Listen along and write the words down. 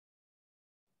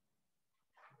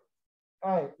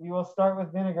All right, we will start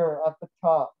with vinegar at the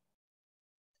top.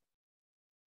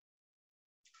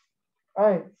 All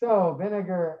right, so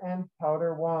vinegar and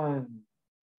powder 1.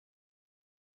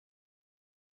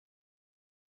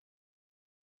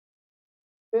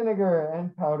 Vinegar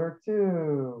and powder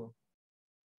 2.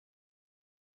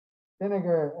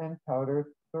 Vinegar and powder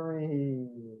 3.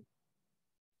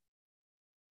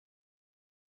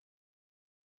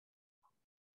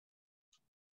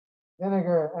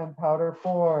 Vinegar and powder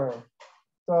 4.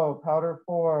 So powder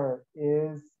 4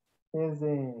 is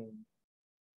fizzing.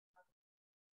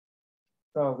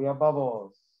 So we have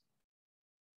bubbles.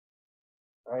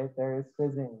 Right, there is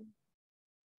fizzing.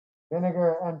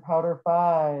 Vinegar and powder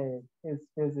 5 is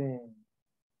fizzing.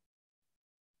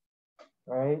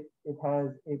 Right, it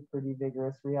has a pretty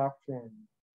vigorous reaction.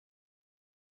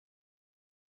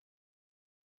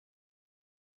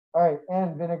 All right,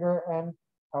 and vinegar and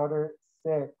powder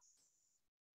 6.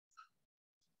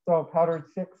 So powder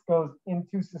 6 goes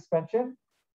into suspension,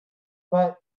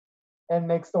 and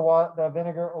makes the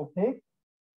vinegar opaque,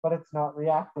 but it's not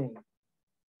reacting.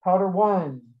 Powder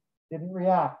 1 didn't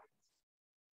react.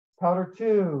 Powder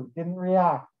 2 didn't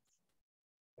react.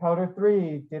 Powder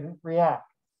 3 didn't react.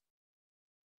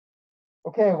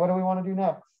 Okay, what do we want to do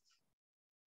next?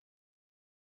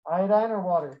 Iodine or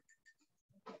water?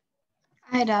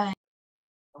 Iodine.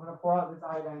 I'm going to pour out this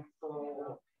iodine.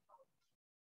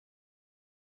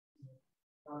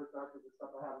 Start with the stuff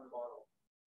I have in the bottle.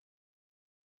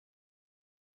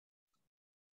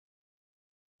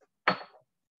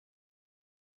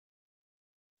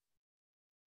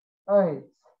 All right.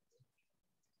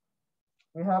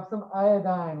 We have some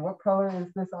iodine. What color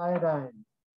is this iodine?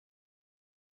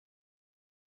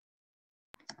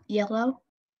 Yellow.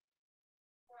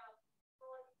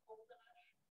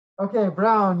 Okay,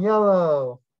 brown,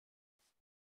 yellow,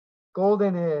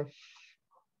 goldenish.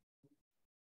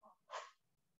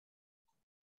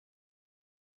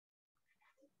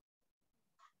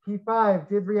 P5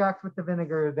 did react with the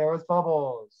vinegar. There was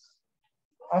bubbles.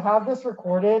 I have this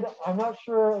recorded. I'm not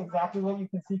sure exactly what you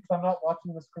can see because I'm not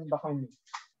watching the screen behind me.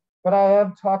 But I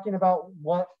am talking about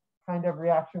what kind of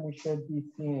reaction we should be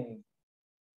seeing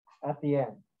at the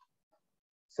end.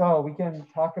 So we can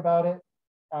talk about it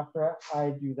after I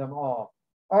do them all.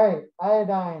 All right,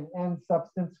 iodine and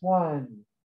substance 1.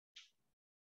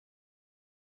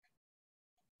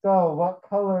 So what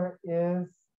color is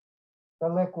the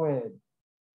liquid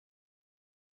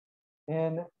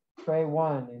in tray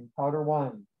 1, in powder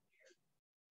 1?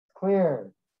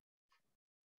 Clear.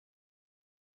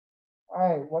 All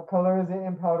right, what color is it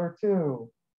in powder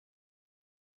 2?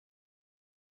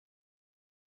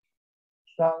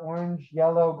 It's that orange,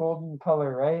 yellow, golden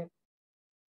color, right?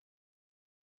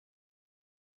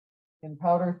 In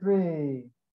powder 3,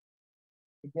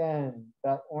 again,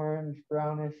 that orange,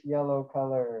 brownish, yellow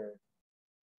color.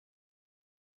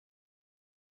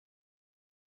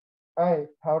 All right,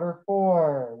 powder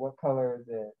 4, what color is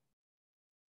it?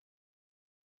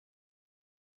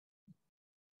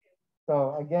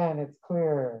 So again, it's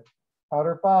clear.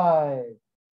 Powder 5.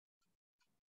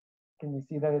 Can you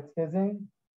see that it's fizzing?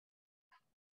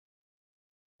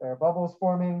 There are bubbles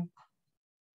forming.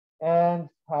 And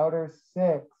powder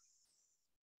 6.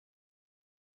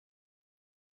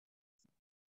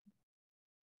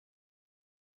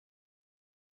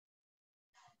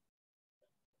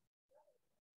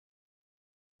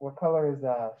 What color is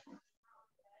that?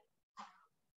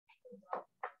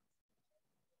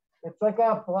 It's like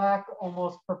a black,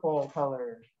 almost purple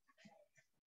color.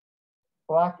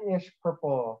 Blackish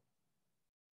purple.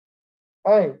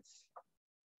 All right.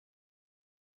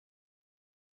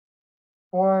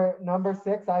 For number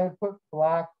 6, I would put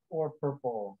black or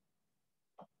purple.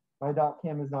 My dot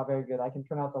cam is not very good. I can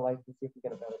turn out the lights and see if we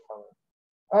get a better color.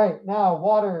 All right, now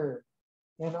water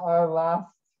in our last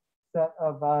set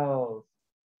of vials.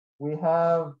 We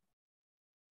have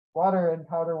water and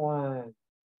powder 1,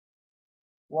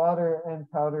 water and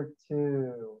powder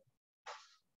 2,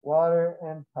 water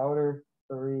and powder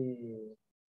 3.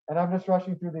 And I'm just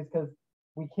rushing through these because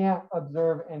we can't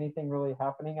observe anything really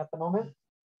happening at the moment.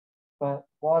 But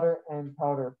water and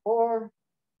powder 4.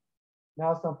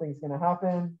 Now something's going to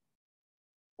happen.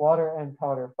 Water and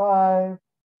powder 5.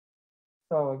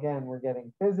 So again, we're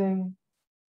getting fizzing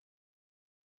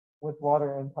with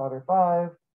water and powder 5.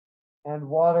 And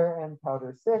water and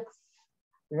powder 6.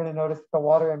 You're going to notice the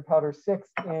water and powder 6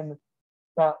 in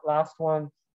that last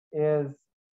one is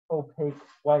opaque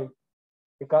white.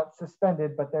 It got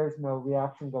suspended, but there's no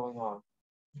reaction going on.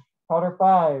 Powder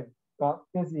 5 got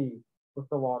fizzy with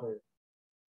the water.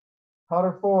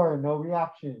 Powder 4, no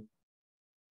reaction.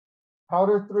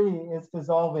 Powder 3 is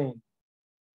dissolving.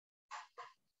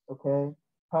 Okay.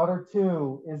 Powder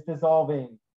 2 is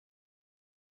dissolving.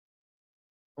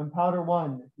 And powder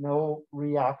 1, no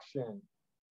reaction.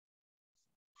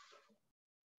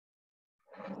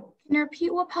 Can you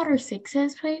repeat what powder 6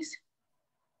 is, please?